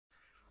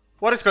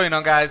What is going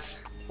on, guys?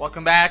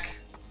 Welcome back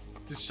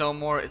to some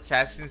more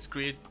Assassin's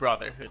Creed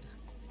Brotherhood.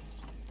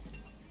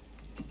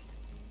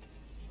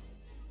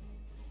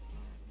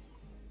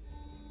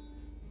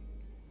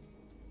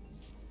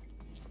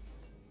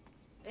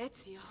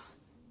 Ezio.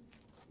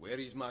 Where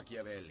is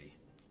Machiavelli?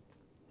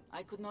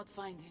 I could not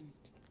find him.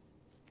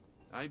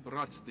 I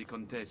brought the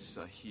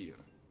Contessa here.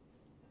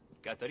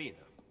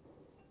 Caterina,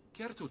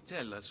 Care to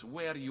tell us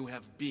where you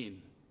have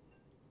been?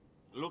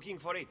 looking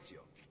for Ezio.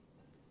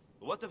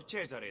 What of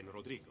Cesare and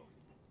Rodrigo?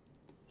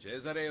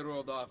 Cesare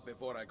rode off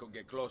before I could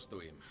get close to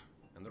him,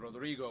 and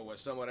Rodrigo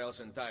was somewhere else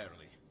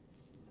entirely.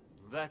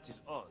 That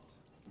is odd.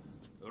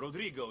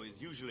 Rodrigo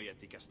is usually at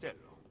the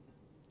Castello.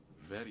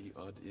 Very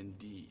odd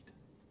indeed.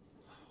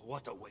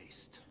 What a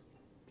waste.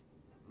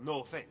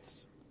 No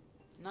offense.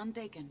 None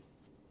taken.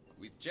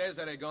 With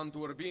Cesare gone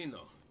to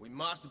Urbino, we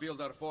must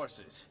build our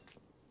forces.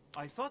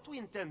 I thought we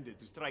intended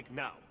to strike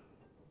now.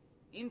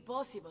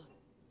 Impossible.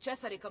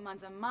 Cesare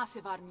commands a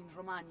massive army in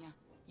Romagna.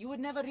 You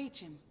would never reach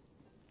him.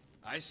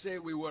 I say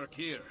we work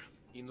here,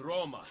 in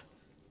Roma.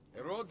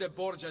 Erode the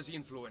Borgia's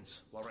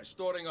influence, while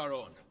restoring our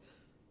own.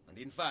 And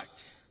in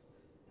fact,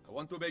 I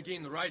want to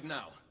begin right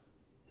now.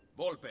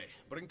 Volpe,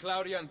 bring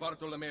Claudia and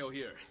Bartolomeo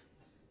here.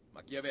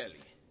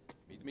 Machiavelli,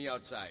 meet me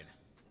outside.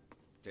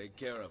 Take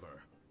care of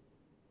her.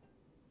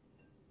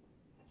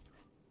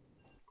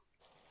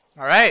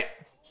 Alright,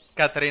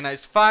 Caterina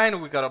is fine,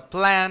 we got a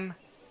plan.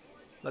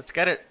 Let's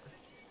get it.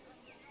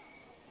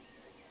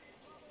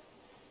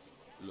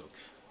 Look,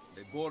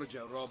 the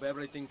Borgia rob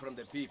everything from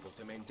the people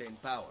to maintain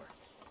power.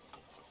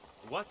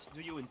 What do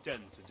you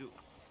intend to do?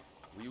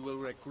 We will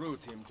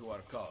recruit him to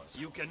our cause.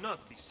 You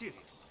cannot be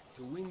serious.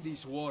 To win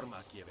this war,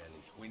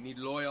 Machiavelli, we need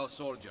loyal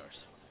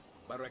soldiers.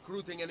 By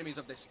recruiting enemies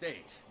of the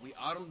state, we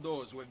arm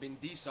those who have been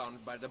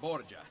disarmed by the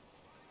Borgia.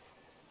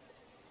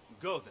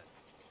 Go then.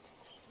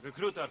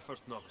 Recruit our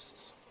first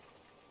novices.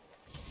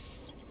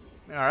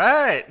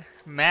 Alright,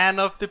 man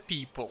of the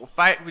people.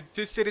 Fight with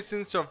 2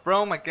 citizens of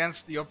Rome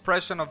against the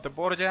oppression of the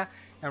Borgia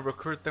and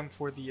recruit them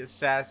for the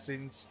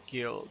Assassin's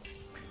Guild.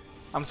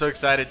 I'm so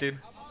excited, dude.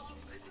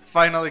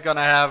 Finally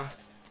gonna have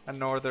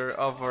an order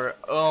of our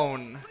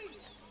own.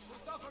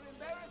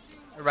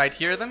 Right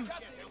here then?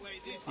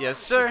 Yes,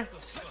 sir.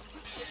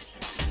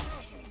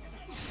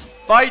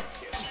 Fight!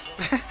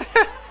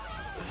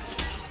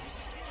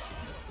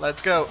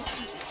 Let's go.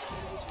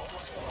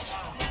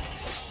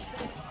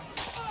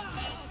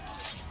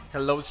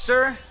 Hello,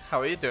 sir.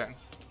 How are you doing?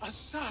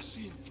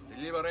 Assassin!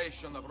 The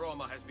liberation of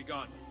Roma has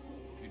begun.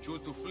 If you choose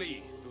to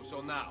flee, do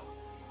so now.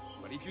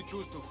 But if you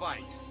choose to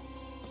fight,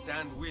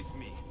 stand with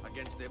me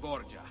against the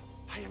Borgia.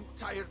 I am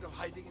tired of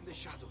hiding in the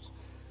shadows.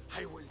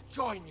 I will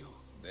join you.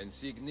 Then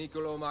seek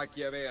Niccolo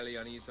Machiavelli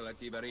on Isola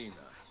Tiberina,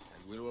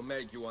 and we will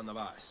make you one of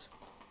us.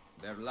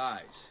 Their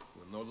lies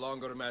will no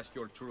longer mask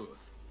your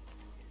truth.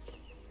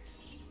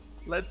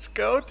 Let's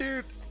go,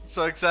 dude.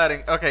 So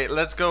exciting. Okay,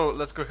 let's go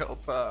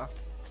help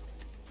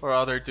our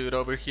other dude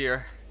over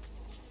here.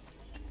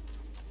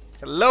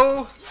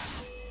 Hello?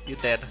 You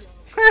dead.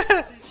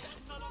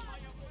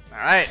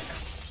 Alright.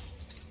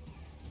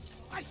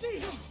 I see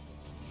him.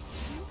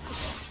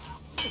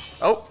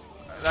 Oh,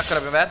 that could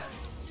have been bad.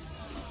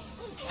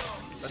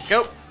 Let's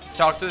go.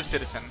 Talk to the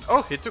citizen.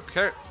 Oh, he took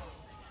her.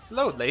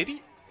 Hello,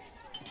 lady.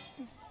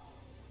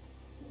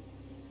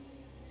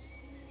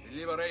 The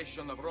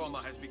liberation of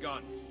Roma has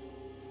begun.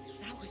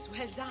 That was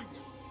well done.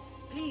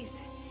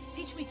 Please,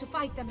 teach me to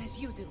fight them as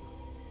you do.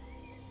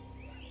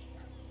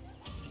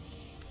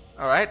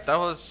 Alright, that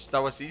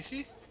was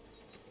easy.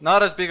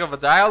 Not as big of a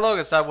dialogue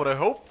as I would have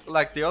hoped,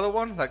 like the other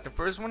one, like the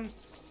first one.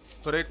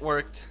 But it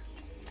worked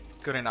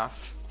good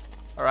enough.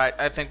 Alright,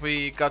 I think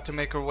we got to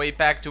make our way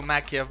back to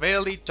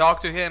Machiavelli, talk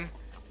to him,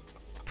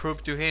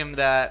 prove to him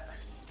that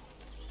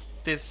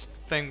this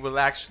thing will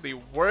actually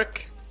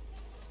work.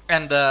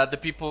 And the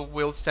people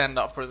will stand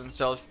up for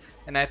themselves.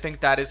 And I think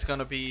that is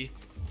gonna be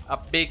a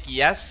big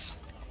yes.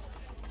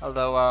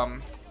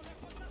 Although,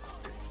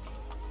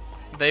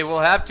 they will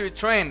have to be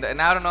trained, and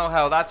I don't know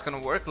how that's gonna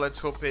work. Let's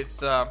hope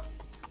it's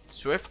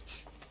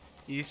swift,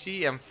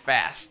 easy, and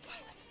fast.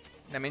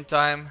 In the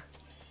meantime,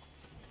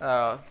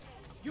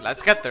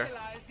 let's get there.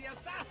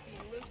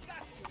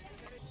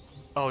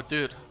 Oh,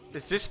 dude,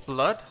 is this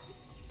blood?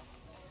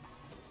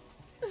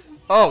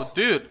 Oh,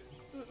 dude.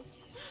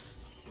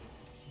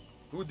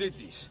 Who did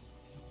this?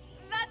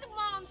 That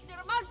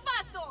monster,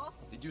 Malfatto!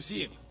 Did you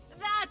see him?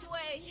 That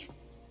way!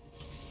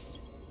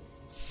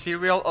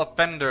 Serial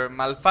offender.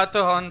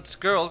 Malfatto hunts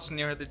girls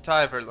near the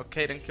Tiber.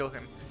 Locate and kill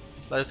him.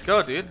 Let's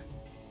go, dude.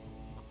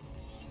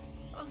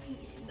 Oh,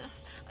 Nina,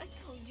 I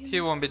told you.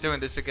 He won't be doing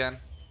this again.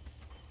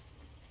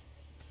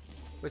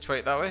 Which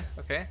way? That way?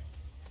 Okay.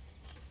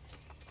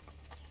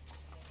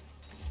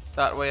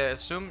 That way, I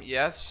assume.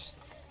 Yes.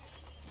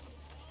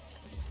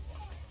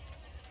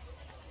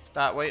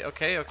 That way.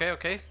 Okay, okay,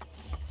 okay.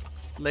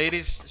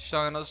 Ladies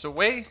showing us the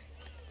way.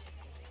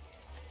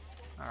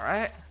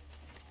 Alright.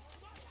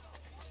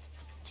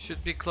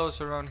 Should be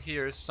close around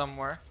here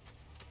somewhere.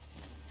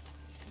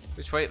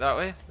 Which way? That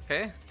way?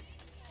 Okay.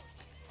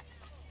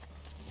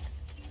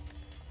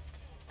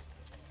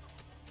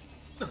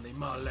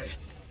 Animale.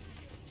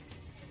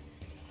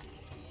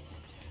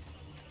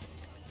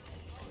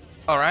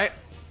 Alright.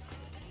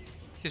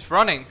 He's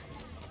running.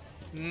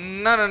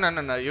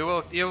 No.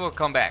 You will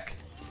come back.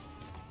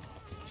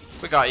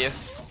 We got you.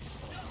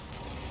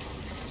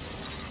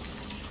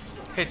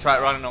 He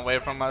tried running away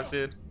from us,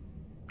 dude.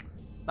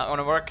 Not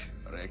gonna work.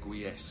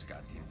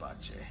 Requiescat in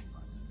pace.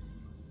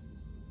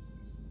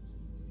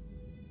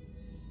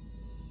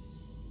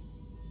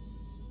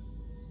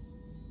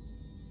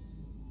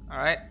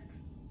 Alright.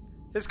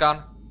 He's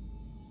gone.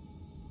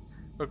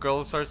 The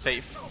girls are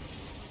safe.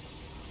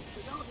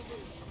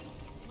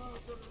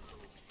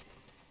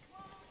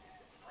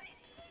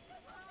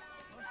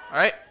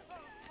 Alright.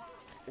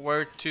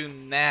 Where to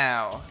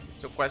now?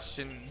 It's a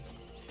question.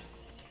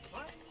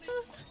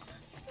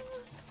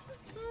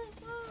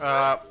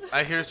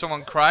 I hear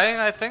someone crying,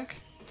 I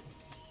think.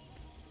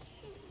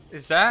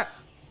 Is that?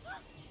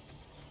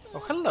 Oh,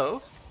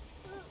 hello.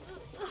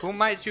 Who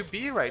might you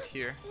be right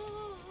here?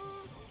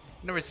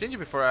 Never seen you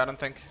before, I don't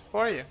think. Who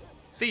are you?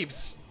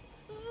 Thieves.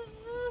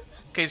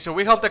 Okay, so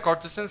we help the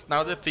courtesans,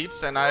 now the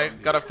thieves, and I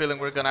got a feeling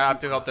we're gonna have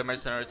to help the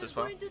mercenaries as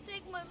well. I'm going to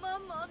take my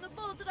mama on a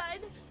boat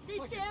ride. They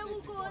say I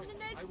will go on the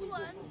next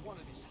one.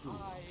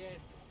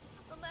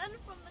 A man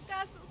from the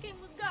castle came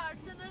with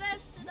guards and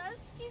arrested us.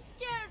 He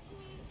scared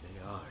me. They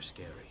are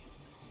scary.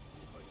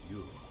 But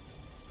you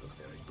look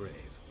very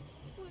brave.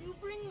 Will you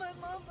bring my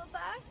mama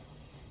back?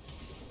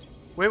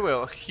 We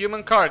will.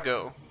 Human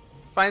cargo.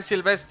 Find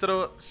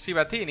Silvestro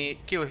Civatini,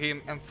 kill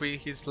him, and free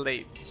his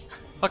slaves.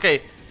 Okay.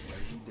 Where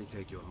did they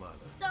take your mother?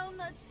 Down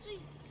that street.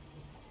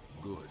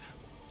 Good.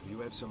 Do you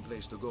have some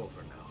place to go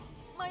for now?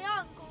 My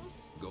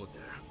uncle's. Go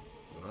there.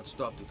 Do not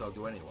stop to talk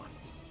to anyone.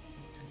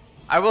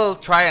 I will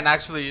try and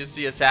actually use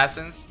the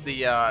assassins,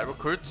 the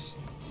recruits,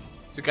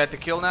 to get the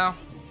kill now.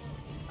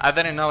 I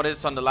didn't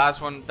notice on the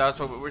last one that's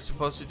what we were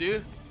supposed to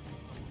do.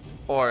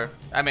 Or,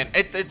 I mean,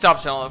 it's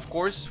optional, of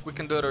course. We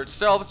can do it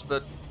ourselves,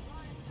 but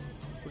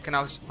we can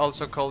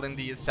also call in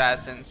the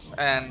assassins.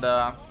 And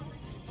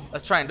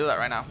let's try and do that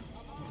right now.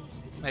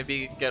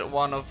 Maybe get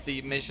one of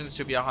the missions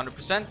to be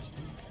 100%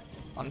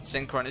 on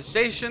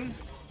synchronization.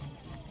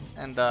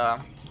 And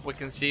we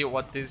can see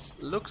what this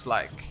looks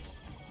like.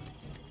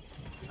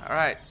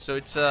 Alright, so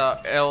it's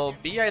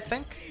LB, I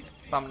think,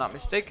 if I'm not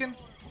mistaken.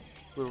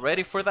 We're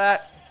ready for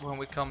that when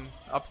we come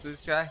up to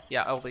this guy.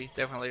 Yeah, LB,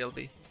 definitely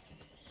LB.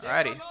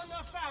 Alrighty,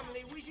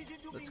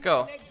 let's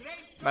go.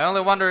 My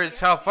only wonder is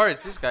how far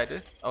is this guy,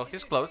 dude? Oh,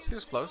 he's close,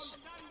 he's close.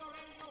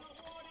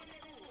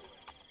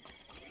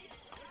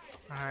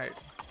 Alright.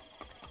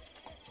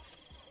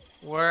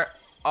 Where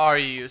are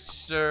you,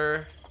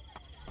 sir?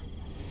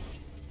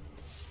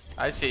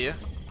 I see you.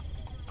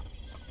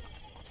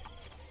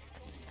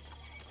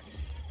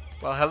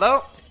 Well,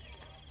 hello.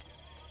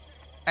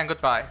 And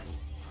goodbye.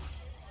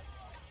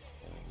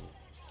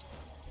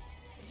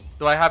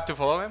 Do I have to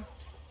follow him?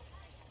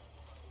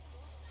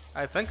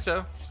 I think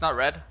so. It's not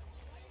red.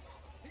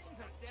 Things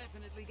are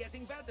definitely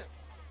getting better.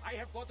 I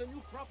have bought a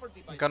new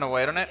property by I'm gonna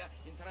wait on it.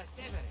 in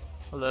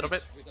Trastevere. A little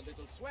bit. With a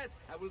little sweat,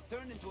 I will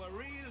turn into a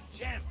real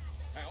gem.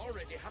 I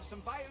already have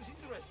some buyers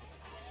interested.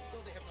 Though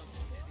they have not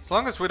seen any. As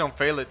long as we don't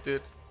fail it,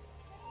 dude.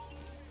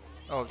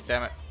 Oh,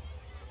 damn it.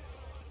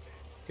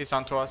 He's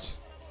onto us.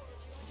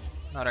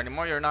 Not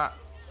anymore, you're not.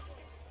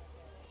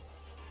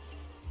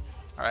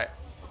 Alright.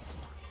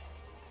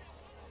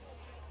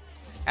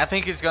 I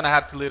think he's gonna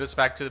have to lead us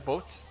back to the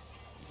boat.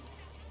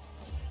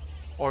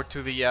 Or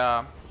to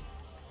the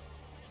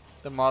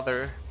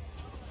mother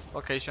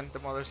location, the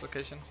mother's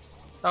location.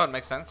 That would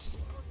make sense.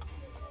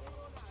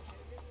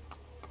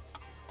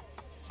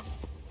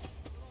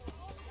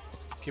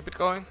 Keep it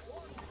going.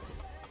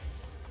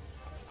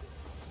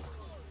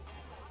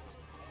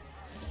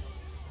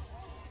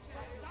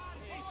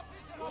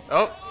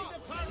 Oh.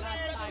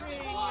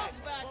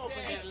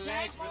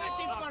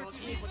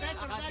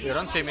 You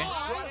don't see me.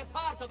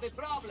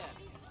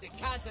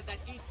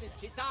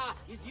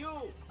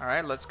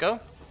 Alright, let's go.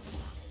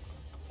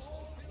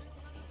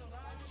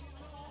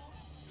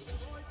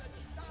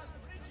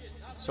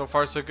 So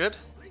far, so good.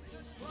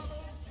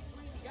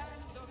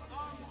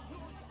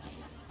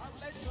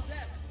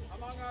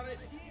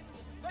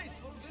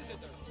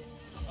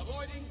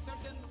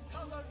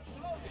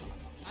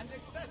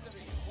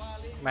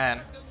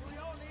 Man.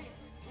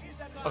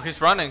 Oh,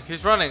 he's running.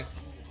 He's running.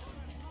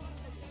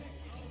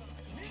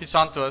 He's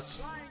onto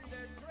us.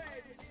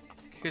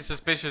 He's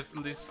suspicious,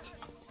 at least.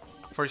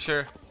 For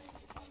sure.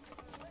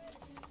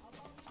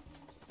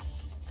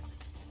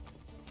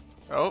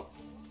 Oh.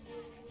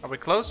 Are we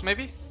close,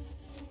 maybe?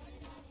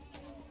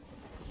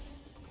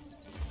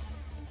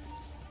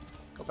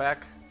 Go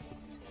back.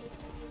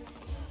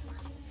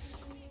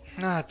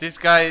 Nah, this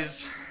guy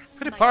is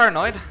pretty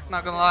paranoid,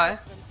 not gonna lie.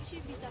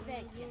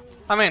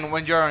 I mean,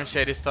 when you're on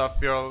shady stuff,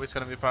 you're always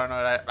gonna be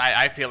paranoid.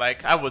 I feel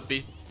like I would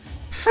be.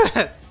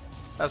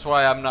 That's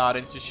why I'm not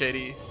into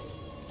shady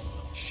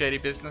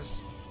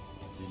business.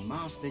 We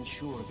must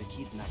ensure the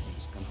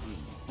kidnappings continue.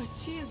 My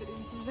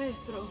children,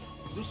 Silvestro.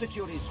 To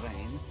secure his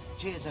reign,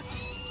 Caesar...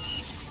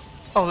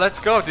 Oh, let's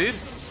go, dude.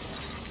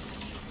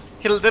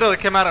 He literally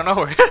came out of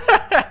nowhere.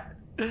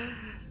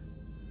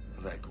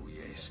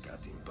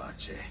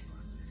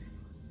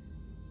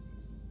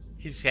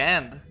 His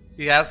hand.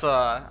 He has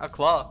a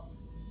claw.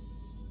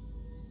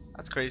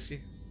 That's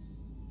crazy.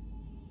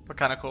 But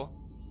kinda cool.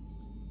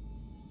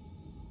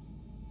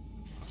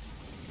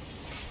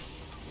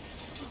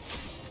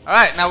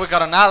 Alright, now we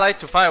got an ally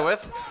to fight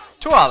with.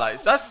 2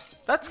 allies.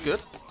 That's good.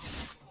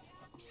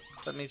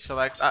 Let me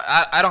select.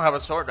 I don't have a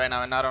sword right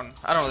now, and I don't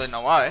really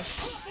know why.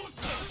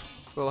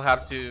 We'll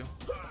have to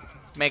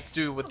make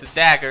do with the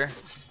dagger.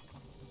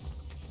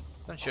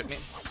 Don't shoot me.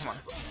 Come on.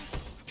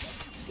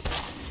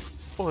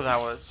 Oh,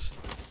 that was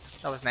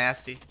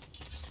nasty.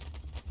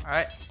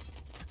 Alright.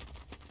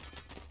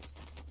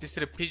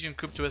 Visit a pigeon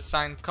coop to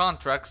assign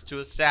contracts to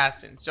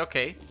assassins.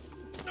 Okay.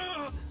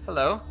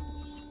 Hello.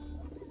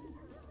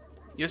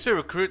 Use a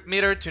recruit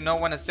meter to know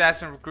when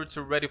assassin recruits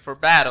are ready for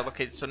battle.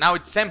 Okay, so now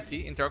it's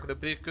empty. Interact with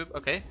the pigeon coop.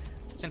 Okay.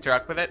 Let's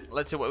interact with it.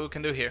 Let's see what we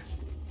can do here.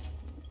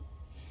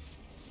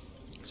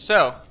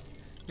 So,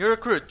 new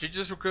recruit. You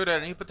just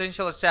recruited a new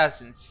potential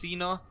assassin.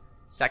 Sino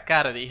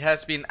Sacardi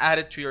has been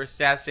added to your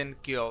assassin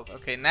guild.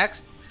 Okay,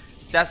 next.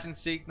 Assassin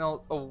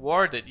signal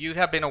awarded. You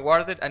have been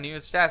awarded a new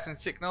assassin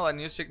signal. A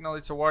new signal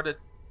is awarded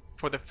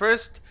for the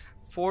 1st,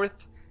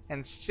 4th,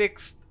 and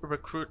 6th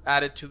recruit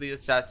added to the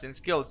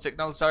assassin's guild.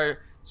 Signals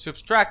are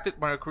subtracted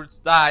when recruits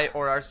die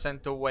or are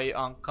sent away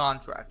on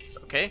contracts.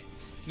 Okay.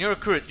 New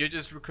recruit. You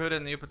just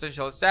recruited a new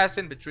potential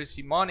assassin. Beatrice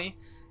Simoni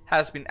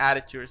has been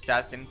added to your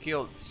assassin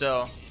guild.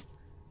 So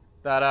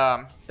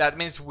that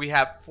means we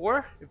have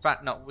 4. In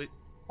fact, no,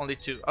 only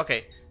 2.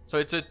 Okay. So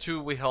it's a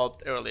 2 we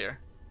helped earlier.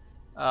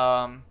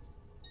 Can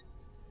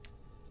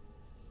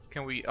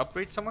we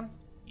upgrade someone?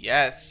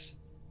 Yes.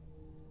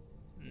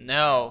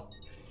 No.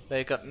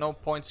 They got no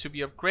points to be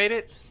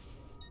upgraded.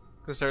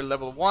 Because they're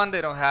level 1. They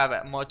don't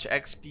have much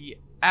XP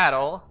at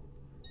all.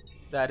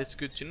 That is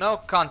good to know.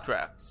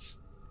 Contracts.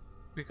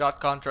 We got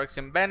contracts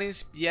in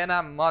Venice,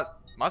 Vienna,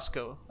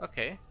 Moscow.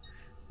 Okay.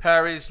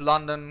 Paris,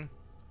 London,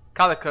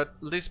 Calicut,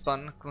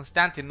 Lisbon,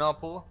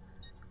 Constantinople,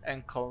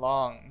 and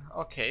Cologne.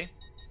 Okay.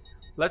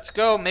 Let's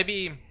go.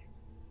 Maybe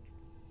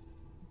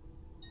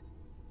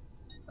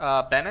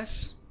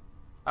Venice.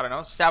 I don't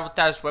know.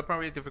 Sabotage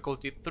weaponry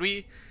difficulty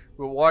 3.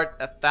 Reward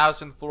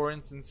 1,000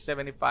 florins and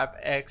 75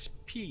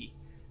 XP.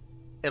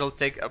 It'll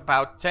take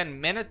about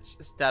 10 minutes.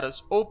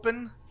 Status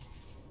open.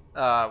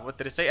 What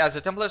did it say? As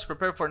the Templars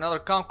prepare for another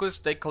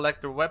conquest, they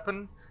collect their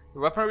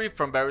weaponry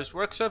from various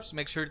workshops.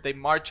 Make sure they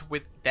march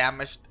with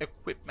damaged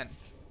equipment.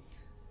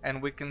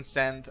 And we can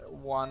send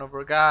one of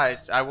our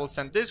guys. I will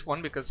send this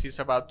one because he's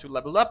about to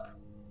level up.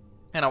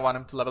 And I want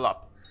him to level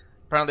up.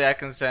 Apparently I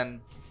can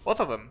send both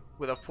of them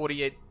with a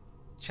 48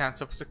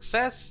 chance of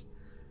success.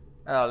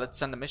 Let's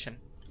send the mission.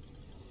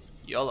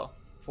 YOLO.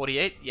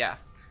 48? Yeah.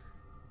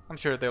 I'm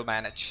sure they'll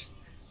manage.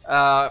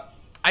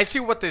 I see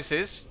what this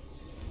is.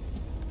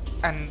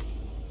 And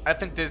I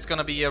think this is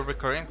gonna be a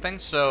recurring thing.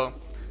 So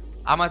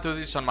I'm gonna do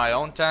this on my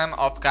own time,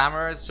 off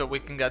camera, so we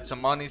can get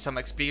some money, some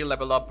XP,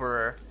 level up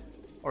our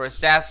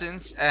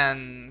assassins,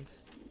 and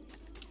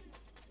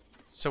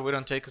so we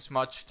don't take as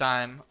much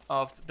time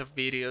of the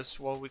videos.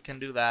 Well, we can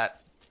do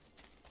that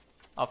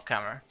off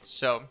camera.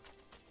 So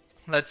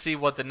let's see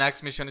what the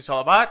next mission is all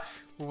about.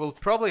 We will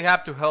probably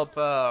have to help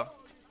the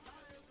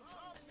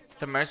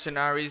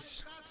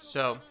mercenaries.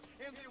 So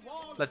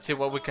let's see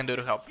what we can do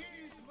to help.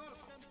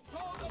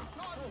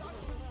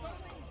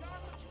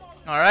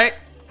 Alright,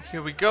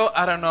 here we go.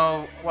 I don't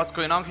know what's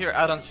going on here.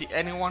 I don't see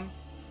anyone.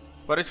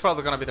 But it's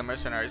probably gonna be the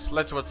mercenaries.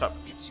 Let's see what's up.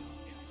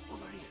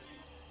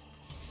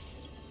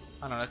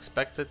 An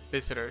unexpected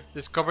visitor.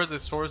 Discover the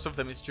source of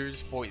the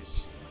mysterious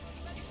voice.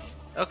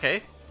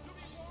 Okay.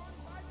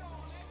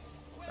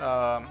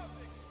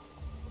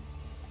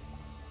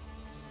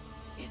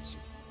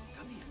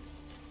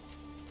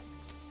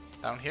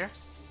 Down here?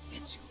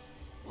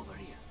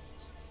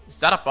 Is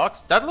that a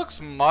box? That looks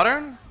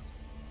modern.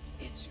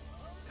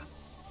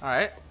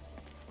 Alright.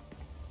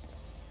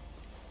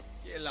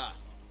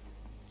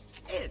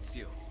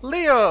 Ezio.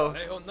 Leo!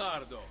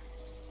 Leonardo.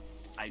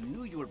 I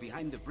knew you were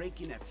behind the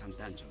break-in at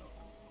Sant'Angelo.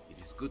 It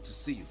is good to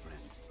see you, friend.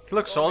 He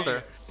looks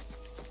older.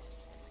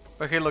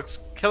 But he looks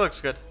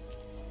good.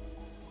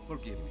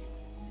 Forgive me.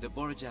 The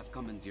Borgia have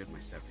commandeered my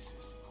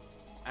services.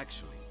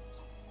 Actually,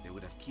 they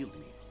would have killed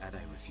me had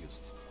I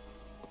refused.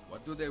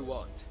 What do they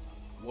want?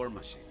 War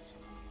machines.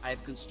 I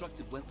have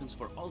constructed weapons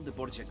for all the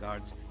Borgia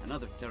guards and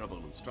other terrible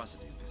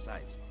monstrosities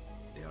besides.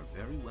 They are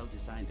very well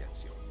designed,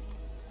 Ezio.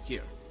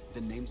 Here,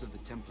 the names of the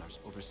Templars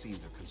overseeing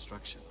their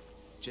construction.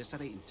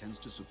 Cesare intends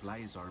to supply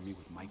his army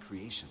with my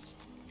creations.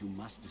 You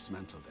must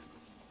dismantle them.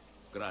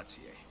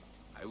 Grazie.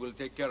 I will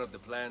take care of the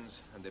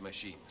plans and the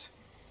machines.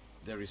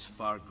 There is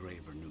far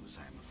graver news,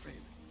 I am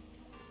afraid.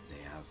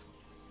 They have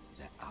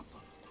the apple.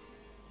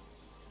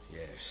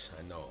 Yes,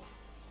 I know.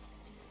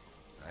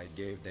 I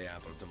gave the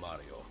apple to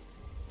Mario.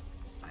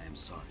 I am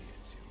sorry,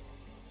 Ezio.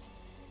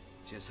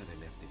 Cesare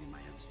left it in my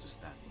hands to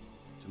study,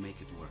 to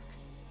make it work.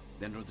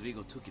 Then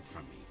Rodrigo took it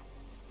from me.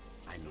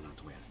 I know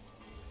not where.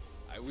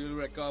 I will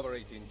recover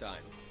it in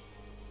time.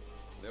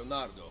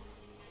 Leonardo,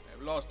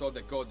 I've lost all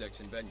the codex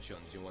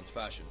inventions you once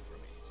fashioned for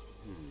me.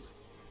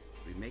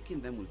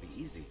 Remaking them will be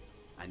easy.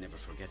 I never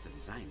forget the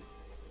design.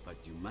 But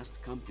you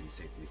must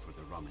compensate me for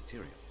the raw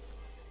material.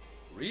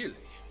 Really?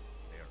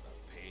 They're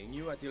not paying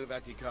you at Il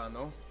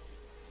Vaticano?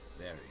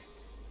 Very,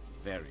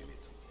 very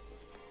little.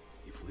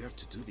 If we are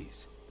to do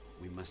this,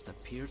 we must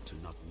appear to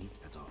not meet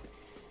at all.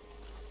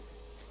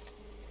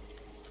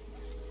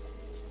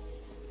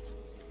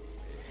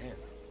 The hand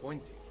is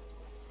pointing.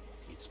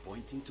 It's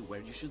pointing to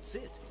where you should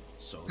sit.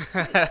 So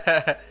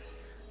sit.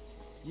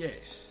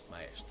 Yes,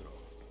 maestro.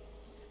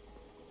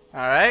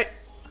 Alright.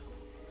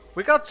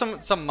 We got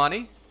some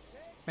money.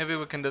 Maybe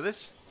we can do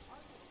this.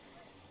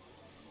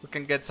 We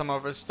can get some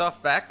of our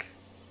stuff back.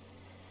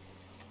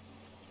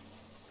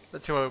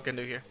 Let's see what we can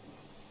do here.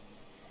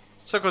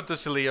 So good to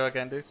see Leo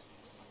again, dude.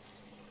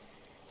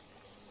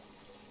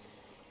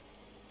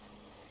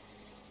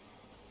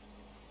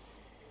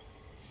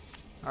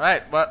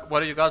 Alright, what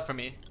do you got for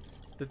me?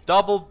 The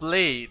double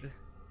blade.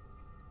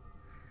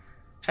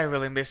 I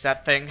really miss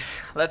that thing.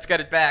 Let's get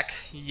it back.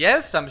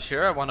 Yes, I'm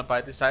sure I want to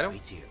buy this item.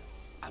 Wait here.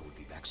 I will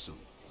be back soon.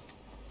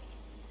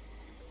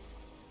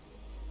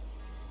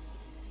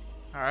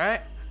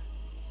 Alright.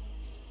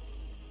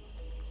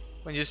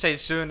 When you say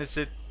soon, is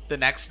it the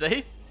next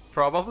day?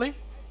 Probably.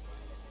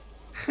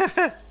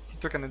 It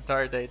took an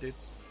entire day, dude.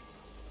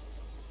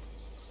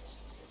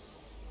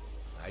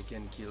 I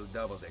can kill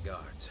double the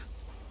guards.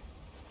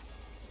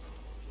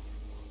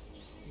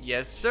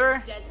 Yes,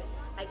 sir. Desmond,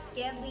 I've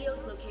scanned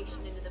Leo's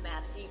location into the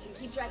map so you can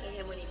keep track of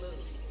him when he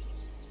moves.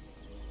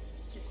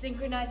 To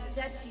synchronize with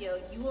Ezio,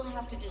 you will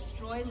have to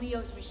destroy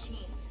Leo's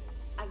machines.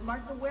 I've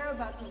marked the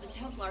whereabouts of the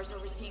Templars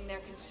overseeing their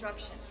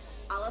construction.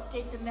 I'll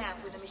update the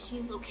map where the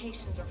machine's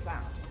locations are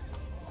found.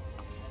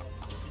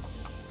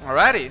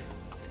 Alrighty.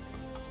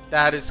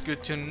 That is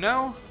good to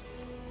know.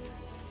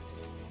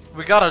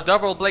 We got a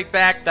double blade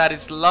back. That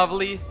is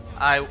lovely.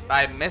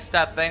 I missed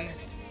that thing.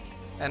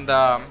 And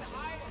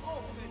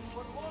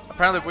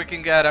apparently we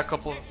can get a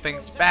couple of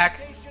things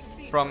back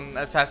from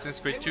Assassin's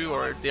Creed 2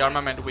 or the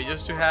armament we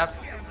used to have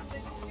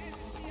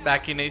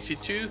back in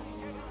AC2.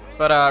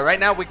 But right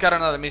now we got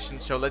another mission,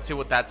 so let's see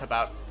what that's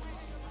about.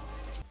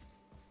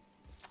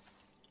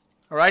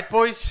 Alright,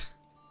 boys.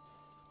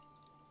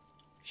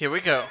 Here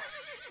we go.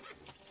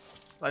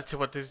 Let's see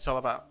what this is all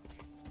about.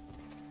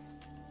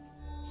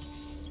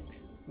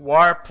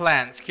 War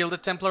plans. Kill the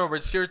Templar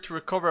overseer to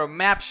recover a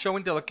map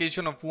showing the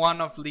location of one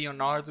of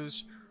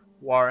Leonardo's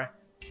war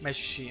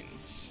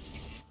machines.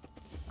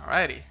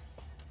 Alrighty.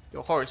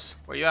 Yo, horse,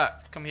 where you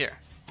at? Come here.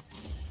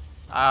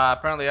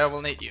 Apparently I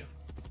will need you.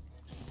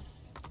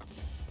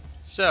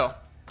 So.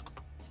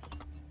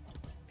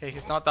 Okay,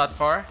 he's not that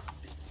far.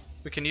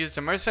 We can use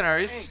the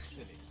mercenaries.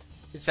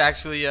 It's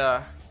actually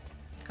kind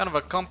of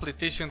a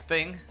completion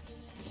thing.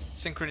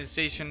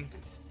 Synchronization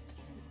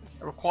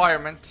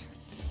requirement.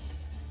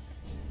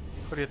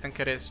 What do you think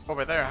it is?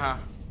 Over there, huh?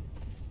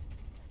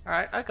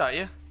 Alright, I got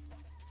you.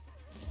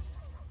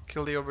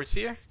 Kill the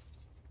overseer.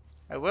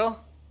 I will.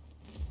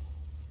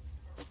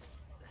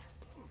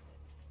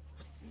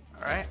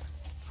 Alright.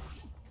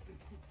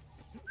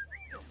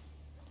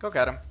 Go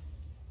get him.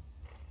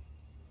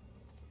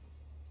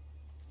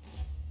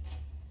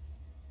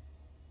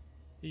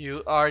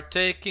 You are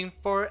taking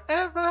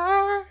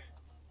forever.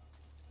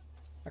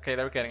 Okay,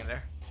 they're getting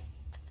there.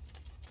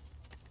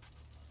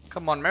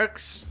 Come on,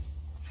 mercs.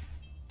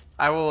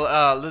 I will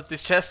loot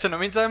this chest in the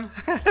meantime.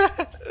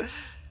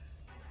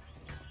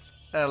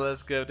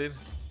 Let's go, dude.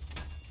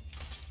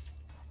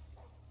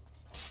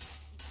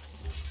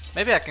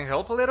 Maybe I can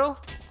help a little?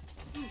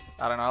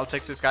 I don't know, I'll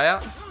take this guy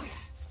out.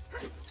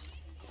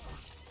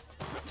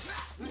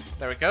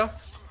 There we go.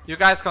 You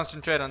guys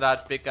concentrate on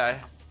that big guy,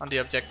 on the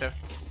objective.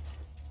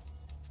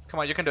 Come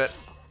on, you can do it.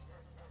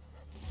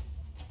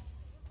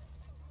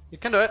 You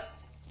can do it.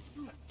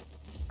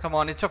 Come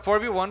on, it's a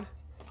 4v1.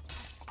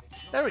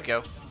 There we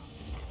go.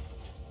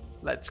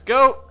 Let's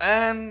go.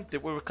 And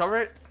did we recover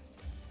it?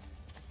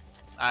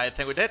 I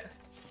think we did.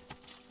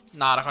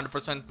 Not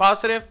 100%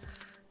 positive.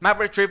 Map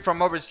retrieved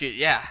from overseer.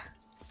 Yeah.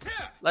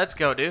 Let's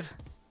go, dude.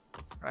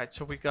 Alright,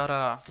 so we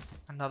got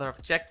another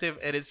objective.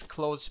 It is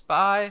close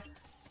by.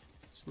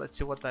 So let's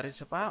see what that is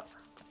about.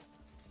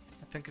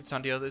 I think it's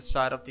on the other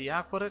side of the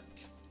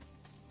aqueduct.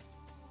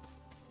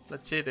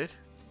 Let's see, dude.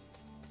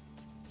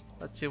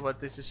 Let's see what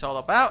this is all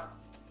about.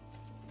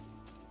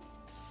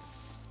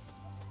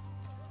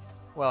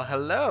 Well,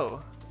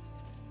 hello.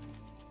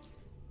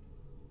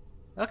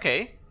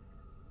 Okay.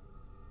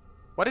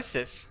 What is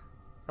this?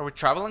 Are we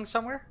traveling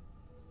somewhere?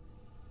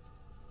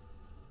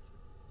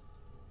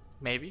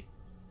 Maybe.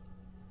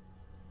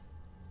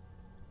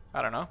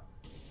 I don't know.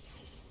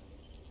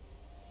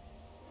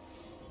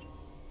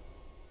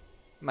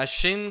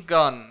 Machine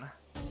gun.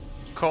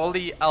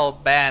 Colli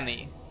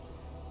Albani.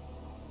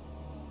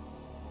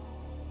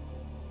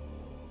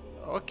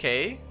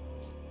 Okay.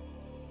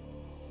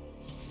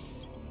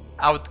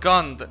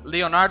 Outgunned.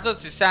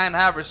 Leonardo's design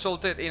have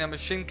resulted in a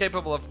machine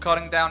capable of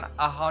cutting down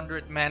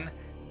 100 men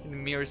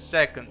in mere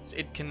seconds.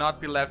 It cannot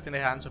be left in the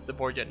hands of the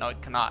Borgia. No,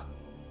 it cannot.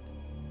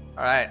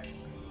 Alright.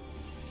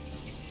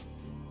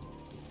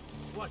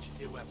 Watch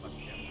the weapon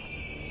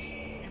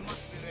carefully. We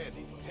must be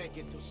ready to take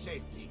it to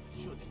safety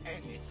should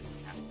anything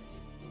happen.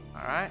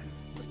 Alright.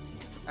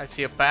 I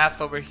see a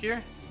path over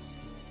here.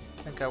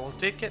 I think I will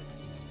take it.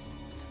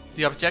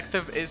 The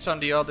objective is on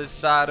the other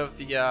side of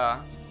the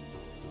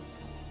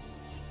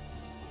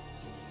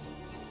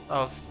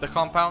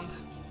compound.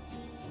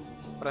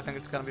 But I think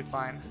it's gonna be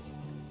fine.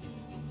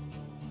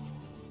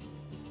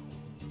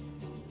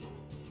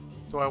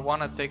 Do I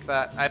want to take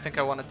that? I think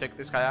I want to take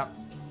this guy out.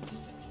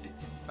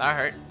 That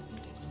hurt.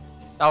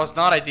 That was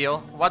not ideal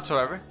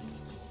whatsoever.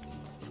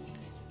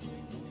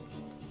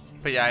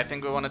 But yeah, I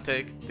think we want to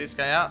take this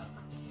guy out.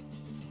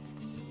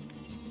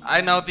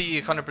 I know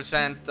the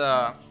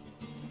 100%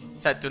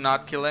 said do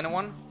not kill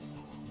anyone.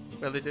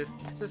 Really, dude?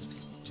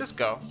 Just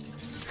go.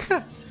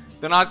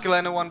 Do not kill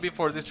anyone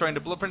before destroying the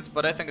blueprints,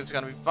 but I think it's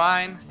gonna be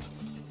fine.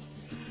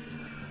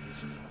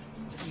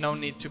 No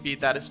need to be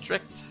that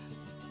strict.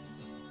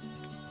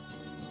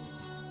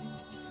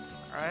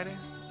 Alrighty.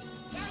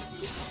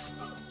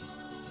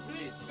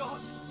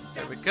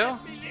 There we go.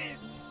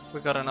 We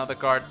got another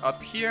guard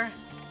up here.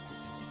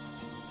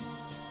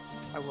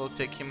 I will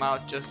take him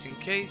out just in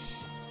case.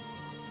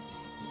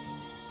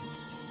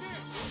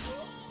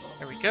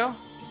 There we go.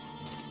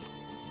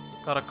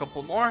 Got a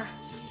couple more.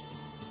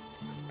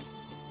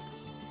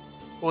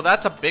 Oh,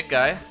 that's a big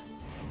guy.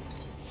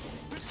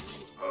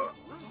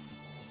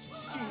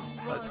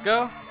 Let's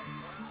go.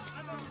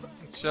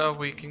 So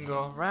we can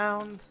go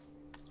around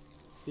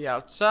the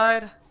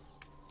outside.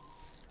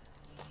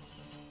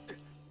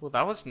 Well,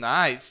 that was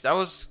nice. That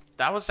was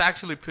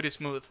actually pretty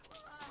smooth.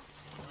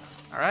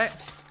 All right,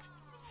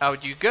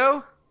 out you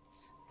go.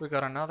 We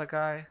got another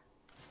guy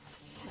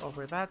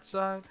over that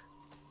side.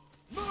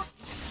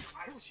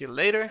 See you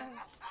later.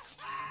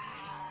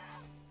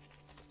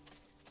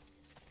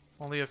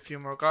 Only a few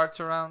more guards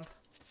around.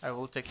 I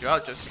will take you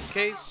out just in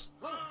case.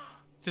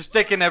 Just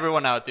taking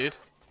everyone out, dude.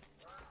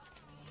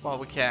 While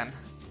we can.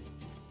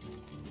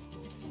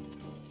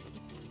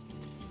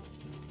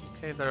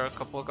 Okay, there are a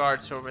couple of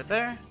guards over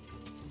there.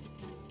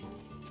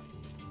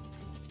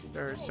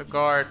 There's a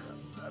guard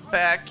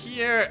back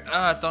here.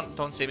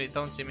 Don't see me,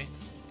 don't see me.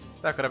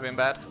 That could have been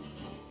bad.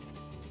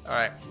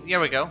 Alright, here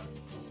we go.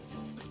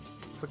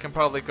 We can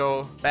probably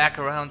go back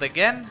around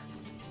again.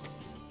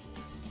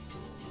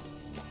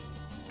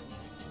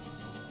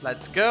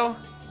 Let's go.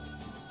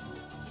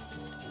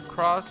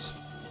 Cross.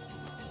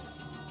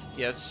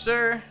 Yes,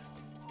 sir.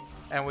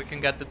 And we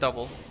can get the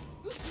double.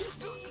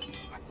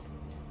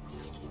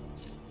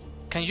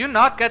 Can you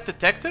not get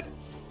detected?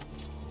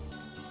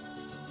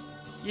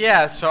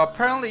 Yeah, so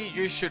apparently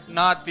you should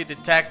not be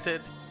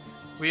detected.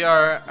 We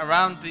are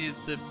around the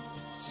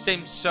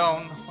same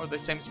zone or the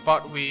same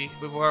spot we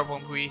were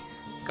when we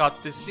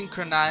got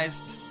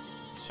desynchronized.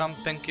 So I'm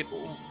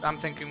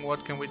thinking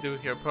what can we do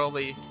here?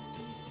 Probably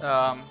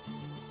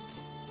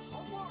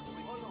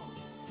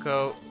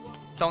go.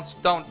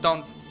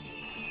 Don't.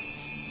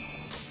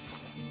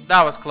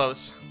 That was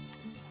close.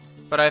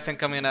 But I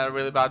think I'm in a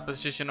really bad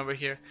position over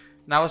here.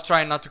 And I was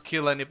trying not to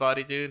kill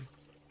anybody, dude.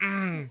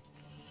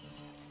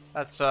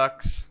 That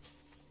sucks.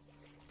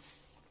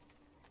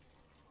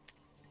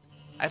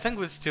 I think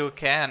we still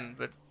can,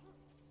 but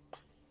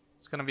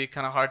it's gonna be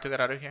kind of hard to get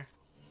out of here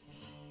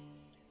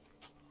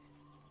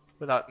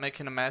without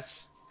making a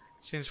mess,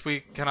 since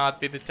we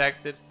cannot be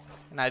detected,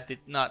 and I did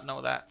not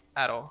know that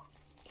at all.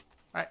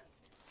 Alright,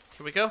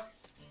 here we go.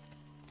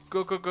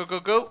 Go, go, go, go,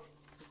 go.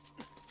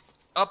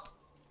 Up.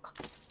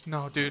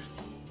 No, dude.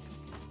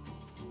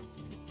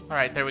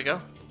 Alright, there we go.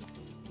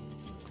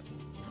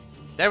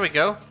 There we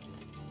go.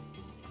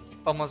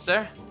 Almost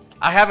there.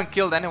 I haven't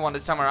killed anyone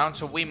this time around,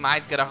 so we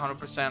might get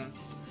 100%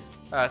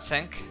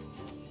 sync.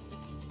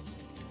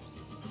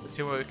 Let's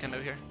see what we can do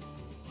here.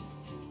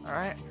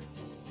 Alright.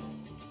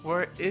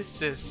 Where is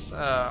this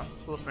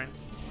blueprint?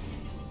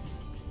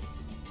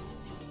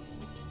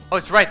 Oh,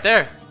 it's right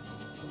there.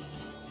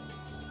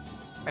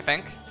 I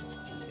think.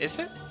 Is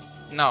it?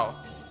 No.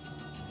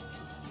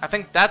 I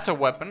think that's a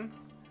weapon,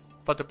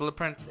 but the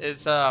blueprint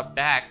is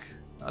back,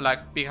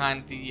 like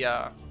behind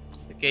the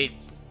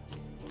gate.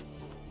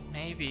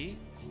 Maybe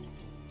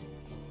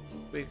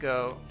we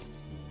go.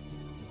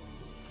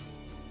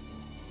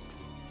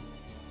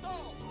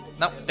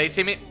 No, they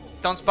see me.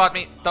 Don't spot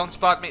me. Don't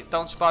spot me.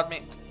 Don't spot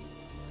me.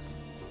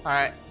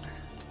 Alright.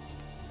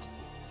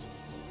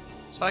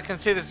 So I can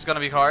see this is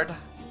gonna be hard.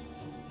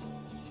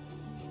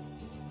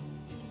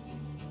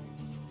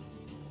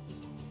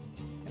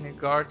 Any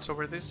guards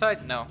over this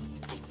side? No.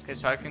 Okay,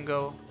 so I can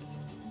go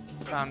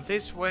down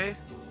this way.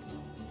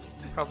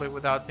 Probably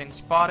without being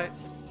spotted.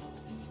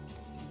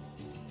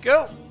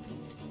 Go!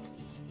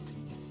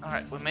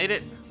 Alright, we made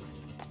it.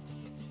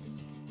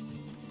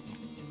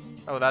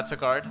 Oh, that's a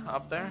guard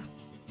up there.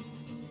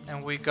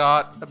 And we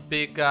got a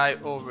big guy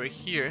over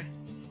here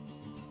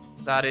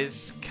that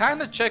is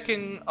kind of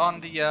checking on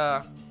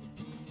the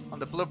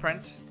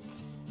blueprint.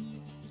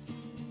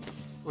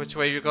 Which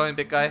way you going,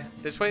 big guy?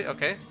 This way?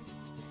 Okay.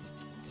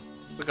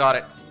 We got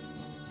it.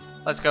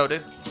 Let's go,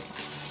 dude.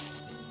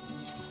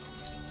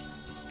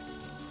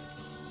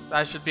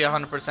 That should be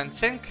 100%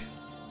 sync.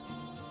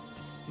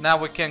 Now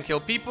we can kill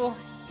people.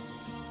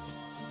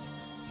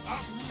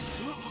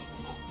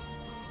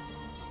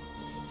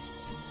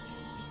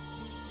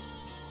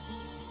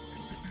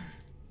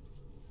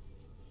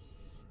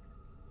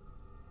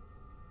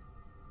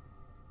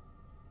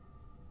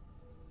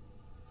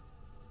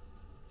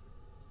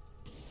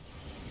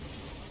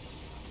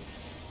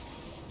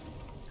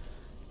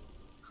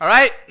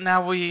 Alright,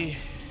 now we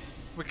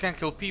can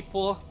kill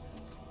people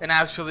and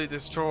actually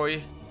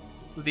destroy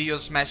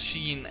Leo's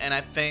machine, and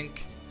I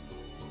think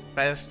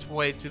best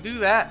way to do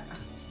that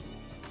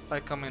by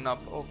coming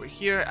up over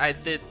here. I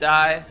did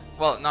die,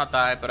 well, not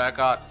die, but I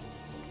got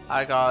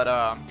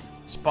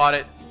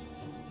spotted,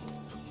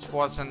 which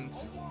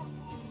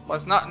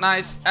was not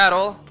nice at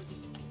all,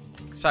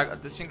 so I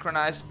got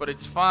desynchronized, but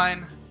it's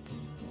fine.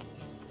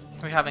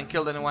 We haven't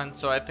killed anyone,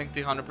 so I think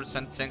the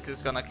 100% sync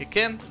is gonna kick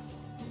in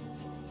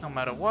no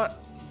matter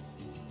what.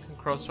 Can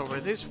cross over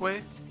this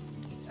way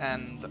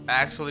and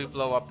actually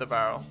blow up the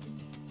barrel,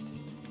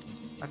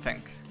 I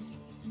think.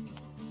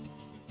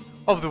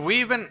 Oh, do we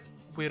even...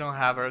 We don't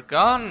have our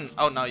gun.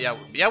 Oh no, yeah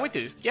we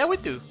do. Yeah, we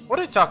do. What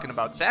are you talking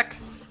about, Zach?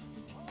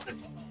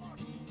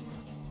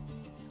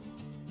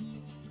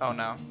 Oh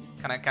no.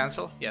 Can I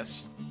cancel?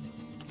 Yes.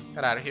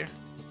 Get out of here.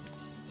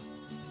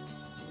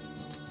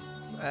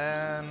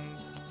 And...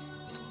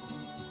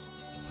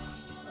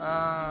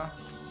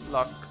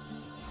 lock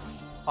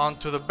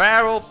onto the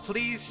barrel,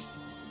 please.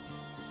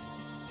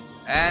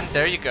 And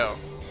there you go.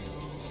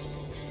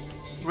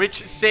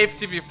 Reach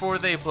safety before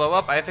they blow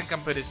up. I think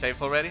I'm pretty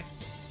safe already.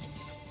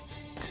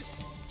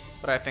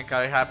 But I think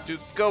I have to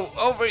go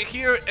over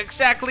here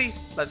exactly.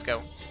 Let's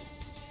go.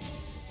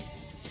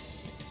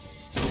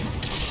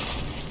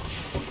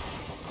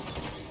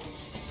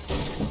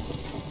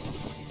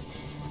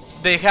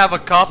 They have a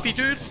copy,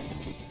 dude?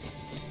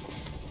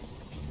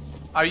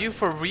 Are you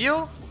for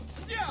real?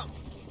 Yeah.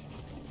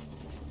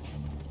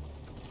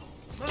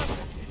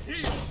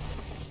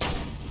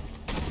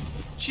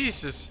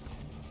 Jesus.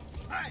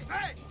 Hey,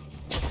 hey.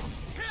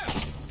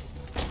 Here.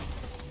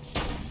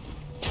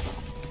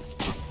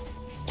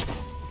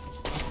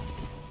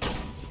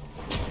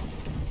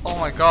 Oh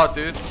my god,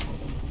 dude.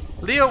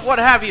 Leo, what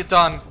have you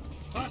done?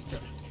 Faster.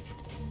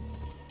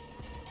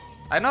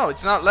 I know,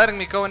 it's not letting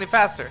me go any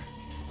faster.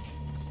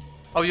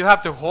 Oh, you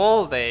have to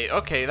hold A.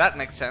 Okay, that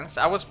makes sense.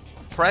 I was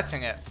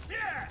pressing it.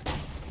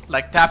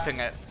 Like tapping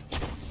it.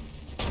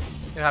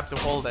 You have to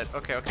hold it.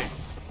 Okay, okay.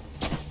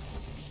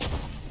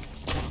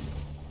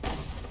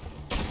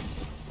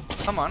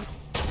 Come on.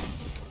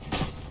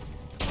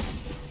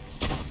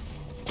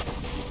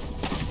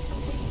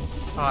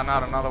 Oh,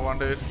 not another one,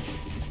 dude.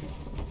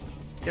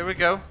 Here we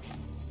go.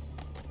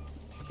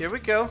 Here we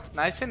go.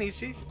 Nice and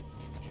easy.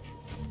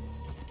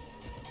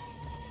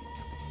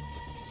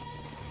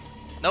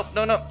 Nope,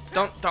 no, no.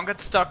 Don't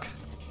get stuck.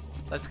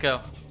 Let's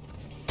go.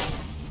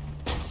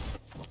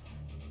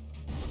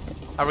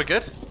 Are we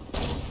good?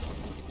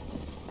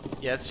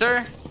 Yes,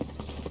 sir.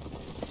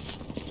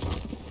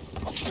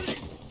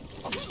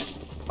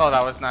 Oh,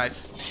 that was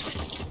nice.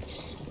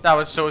 That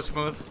was so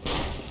smooth.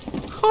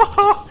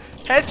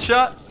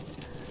 Headshot.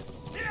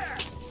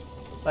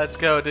 Let's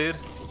go, dude.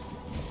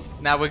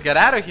 Now we get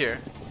out of here.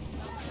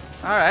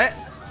 Alright.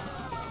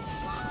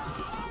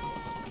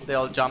 They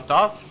all jumped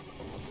off.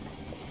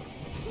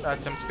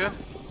 That seems good.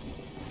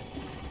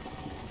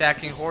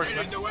 Attacking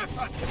horsemen.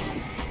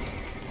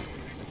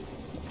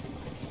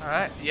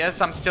 Alright, yes,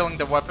 I'm stealing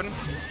the weapon.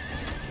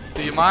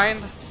 Do you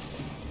mind?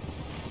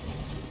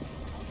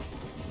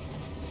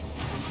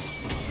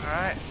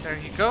 Alright, there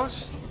he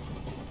goes.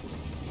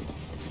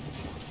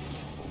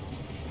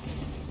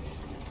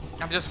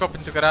 I'm just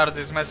hoping to get out of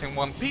this mess in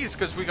one piece,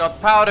 because we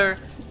got powder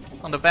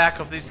on the back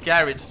of this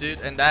garage,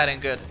 dude, and that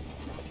ain't good.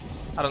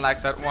 I don't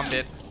like that one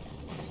bit.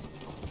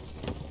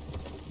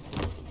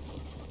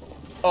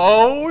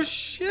 Oh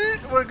shit,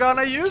 we're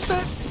gonna use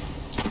it.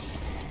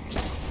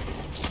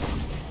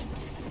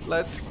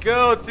 Let's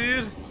go,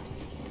 dude.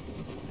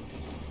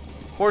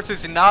 Horse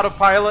is in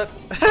autopilot.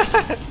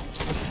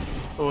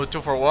 Oh,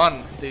 2 for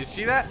 1. Do you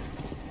see that?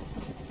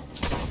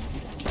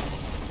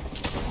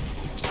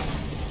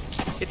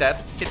 Hit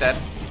that,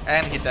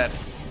 and hit that.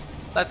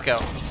 Let's go.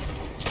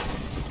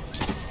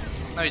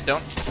 No, you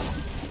don't.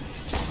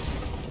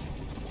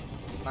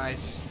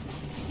 Nice.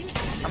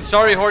 I'm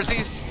sorry,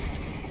 horsies.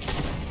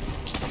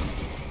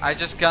 I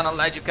just gonna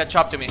let you catch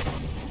up to me.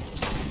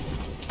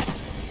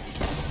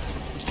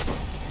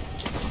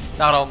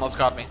 That almost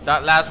got me.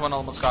 That last one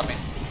almost got me.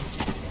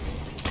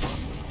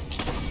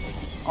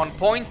 On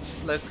point.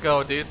 Let's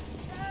go, dude.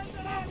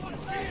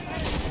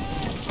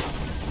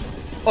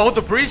 Oh,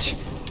 the breach.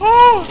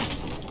 Oh!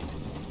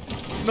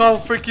 No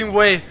freaking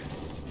way.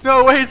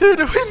 No way, dude.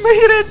 We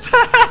made it.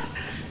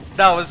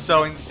 That was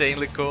so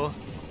insanely cool.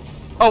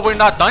 Oh, we're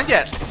not done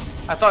yet.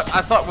 I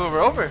thought we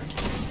were over.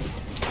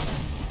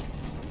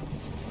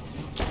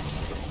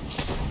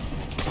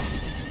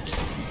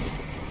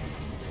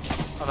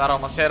 Oh, that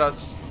almost hit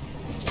us.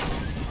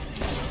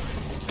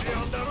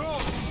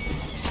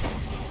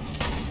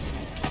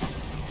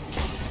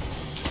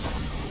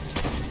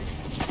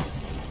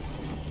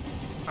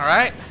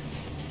 Alright.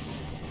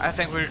 I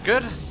think we're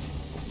good.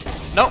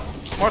 Nope,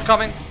 more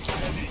coming.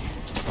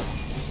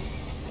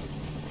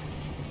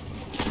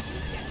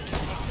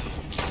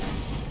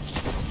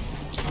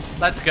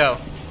 Let's go.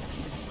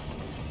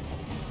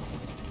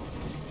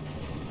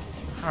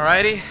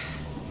 Alrighty.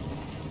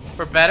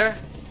 We're better.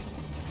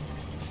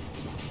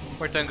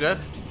 We're doing good.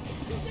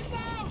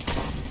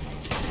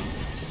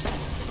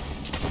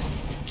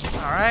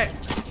 Alright.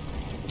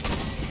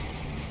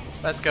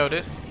 Let's go,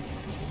 dude.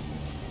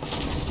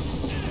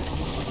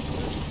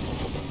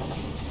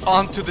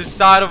 Onto the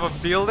side of a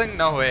building?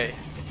 No way.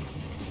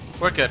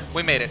 We're good.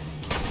 We made it.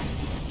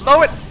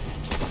 Blow it!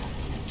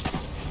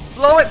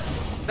 Blow it!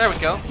 There we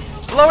go.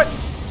 Blow it!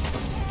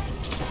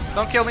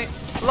 Don't kill me.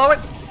 Blow it!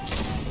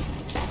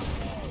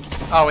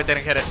 Oh, we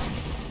didn't hit it.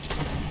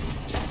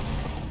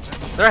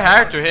 They're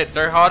hard to hit.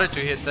 They're harder to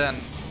hit than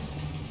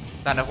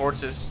the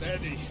horses.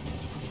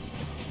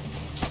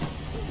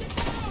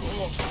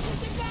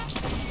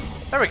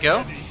 There we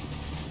go.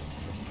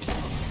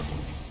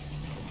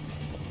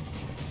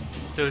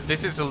 Dude,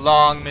 this is a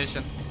long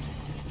mission.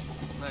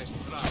 Nice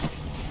try.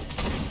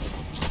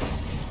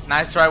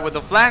 Nice try with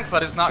the flank,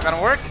 but it's not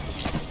gonna work.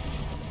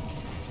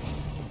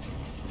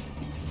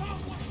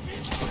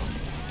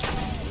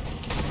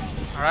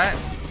 Alright.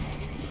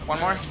 One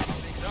more.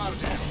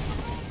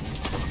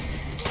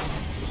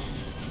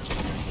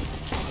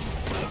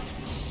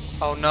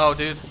 Oh no,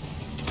 dude.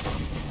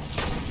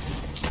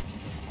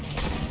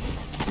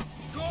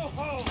 Go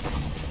home.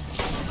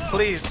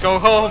 Please, go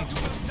home.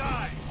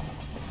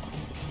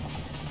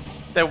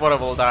 They would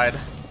have all died.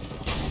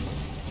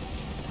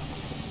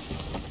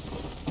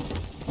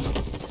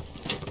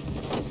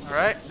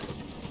 Alright.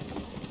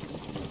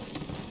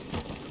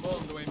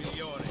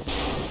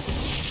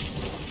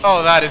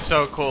 Oh, that is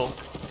so cool.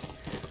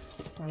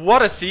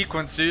 What a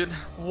sequence, dude.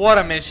 What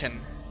a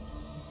mission.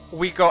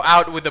 We go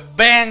out with a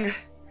bang.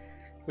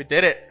 We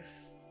did it.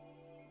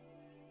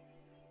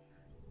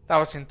 That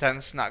was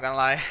intense, not gonna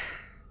lie.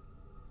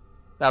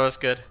 That was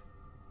good.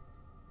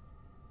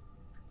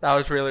 That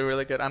was really,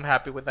 really good. I'm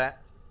happy with that.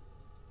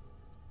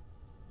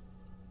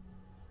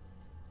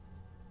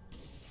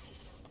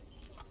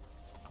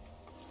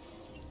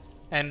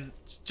 And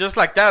just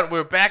like that,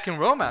 we're back in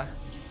Roma.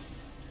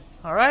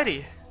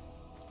 Alrighty.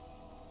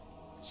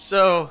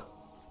 So,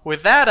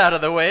 with that out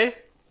of the way,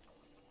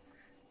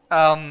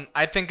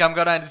 I think I'm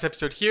gonna end this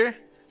episode here.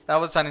 That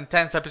was an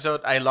intense episode.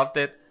 I loved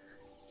it.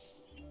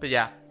 But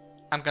yeah,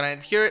 I'm gonna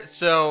end here.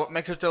 So,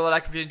 make sure to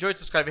like if you enjoyed,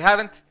 subscribe if you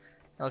haven't.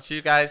 And I'll see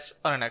you guys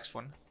on the next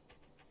one.